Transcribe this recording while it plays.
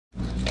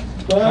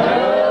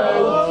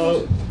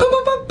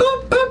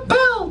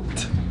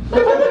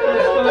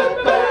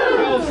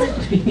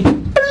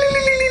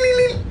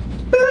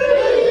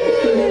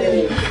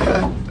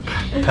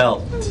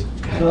Pelt.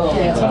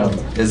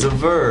 Pelt is a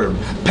verb.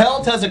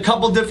 Pelt has a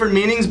couple different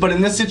meanings, but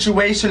in this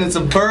situation it's a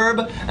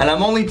verb, and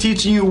I'm only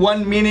teaching you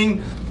one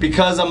meaning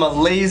because I'm a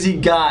lazy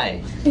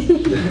guy.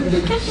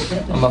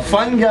 I'm a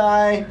fun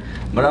guy,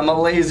 but I'm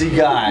a lazy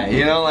guy.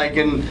 You know, like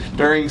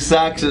during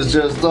sex it's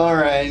just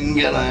alright and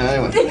get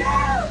anyway.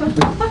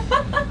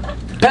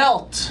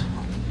 Pelt.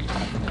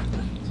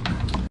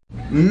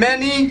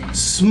 Many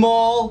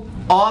small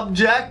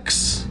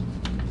objects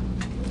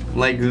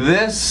like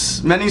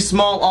this, many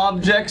small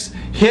objects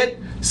hit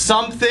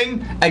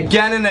something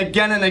again and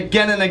again and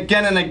again and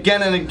again and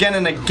again and again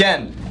and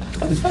again.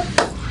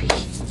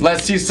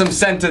 Let's see some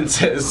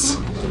sentences.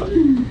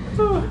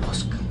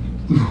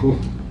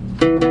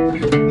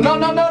 No,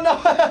 no, no, no.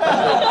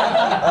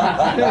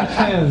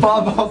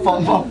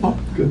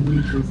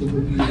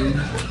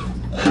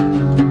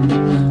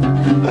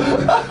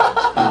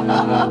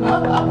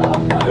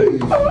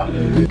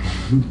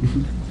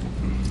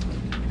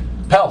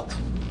 Pelt.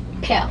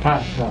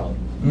 Pelt.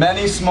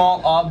 Many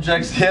small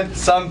objects hit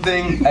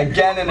something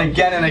again and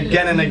again and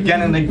again and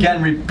again and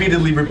again,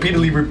 repeatedly,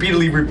 repeatedly,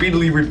 repeatedly,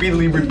 repeatedly,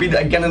 repeatedly, repeatedly,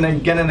 again and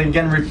again and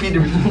again,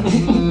 repeatedly.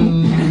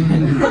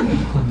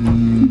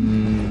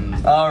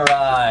 All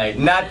right,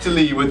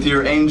 Natalie, with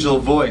your angel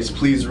voice,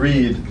 please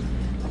read.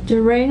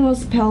 The rain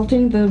was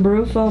pelting the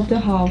roof of the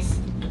house.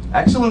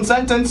 Excellent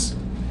sentence.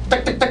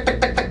 Make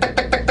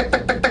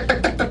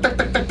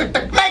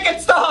it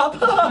stop.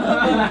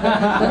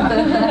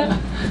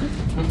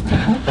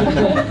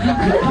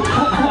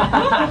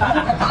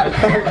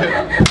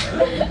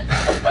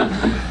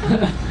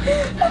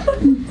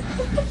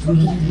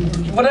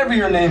 Whatever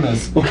your name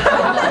is.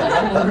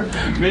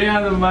 Me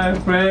and my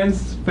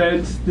friends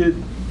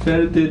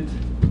pelted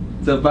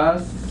the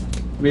bus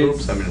with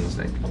Oops, I made a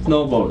mistake.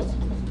 snowballs.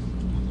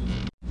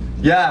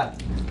 Yeah,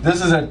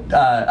 this is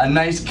a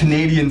nice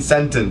Canadian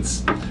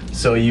sentence.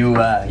 So you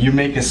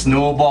make a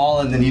snowball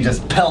and then you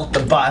just pelt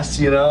the bus,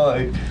 you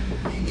know,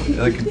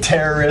 like a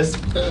terrorist.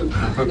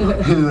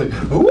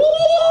 Woo!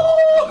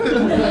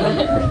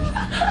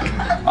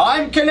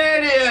 I'm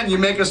Canadian. You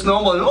make a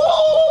snowball. And,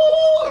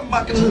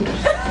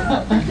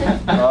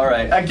 all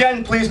right,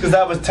 again, please, because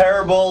that was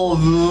terrible.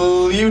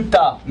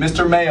 Utah,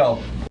 Mr. Mayo.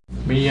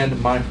 Me and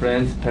my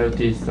friends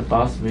pelted the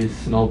bus with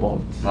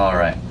snowballs. All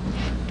right.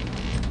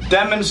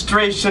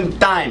 Demonstration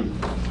time.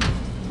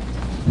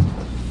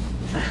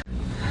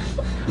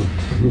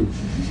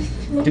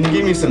 Can you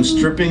give me some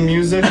stripping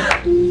music?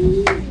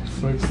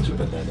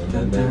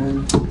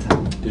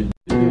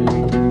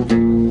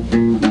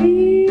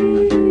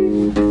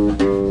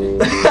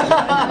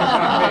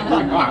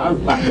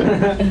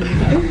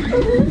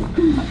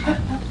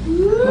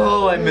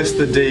 Oh, I miss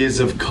the days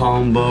of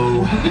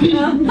combo.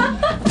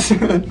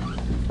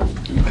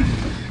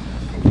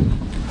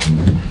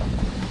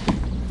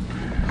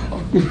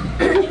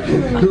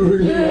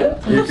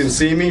 You can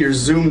see me, you're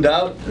zoomed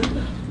out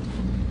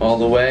all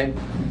the way.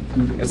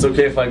 It's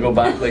okay if I go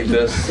back like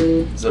this.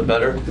 Is that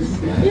better?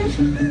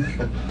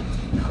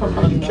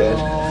 Okay.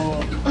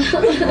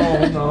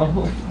 Oh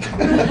no.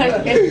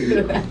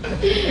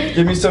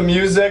 Give me some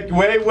music.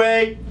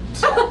 Wait.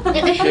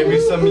 Give me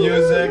some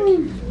music.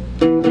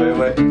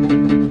 Wait.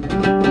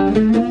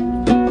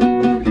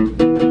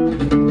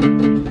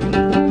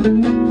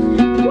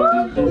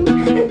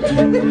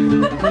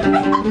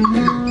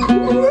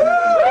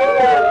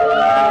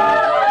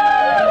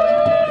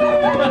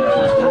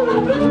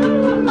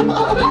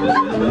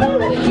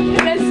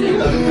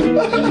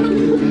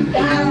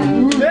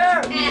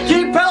 There!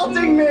 Keep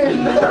pelting me!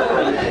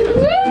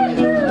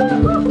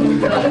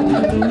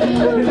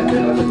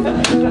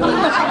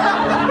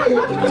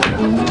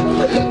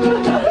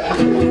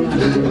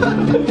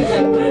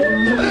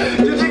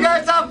 Did you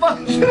guys have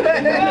fun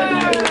today?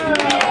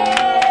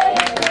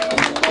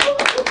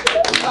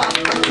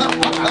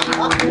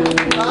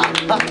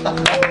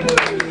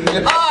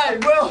 I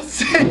will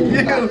see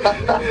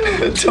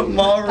you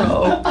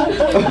tomorrow.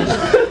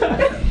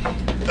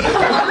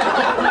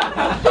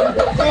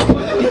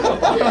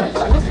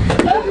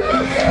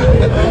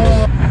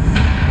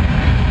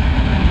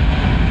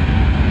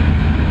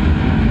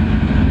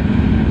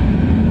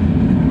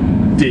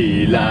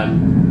 Dylan.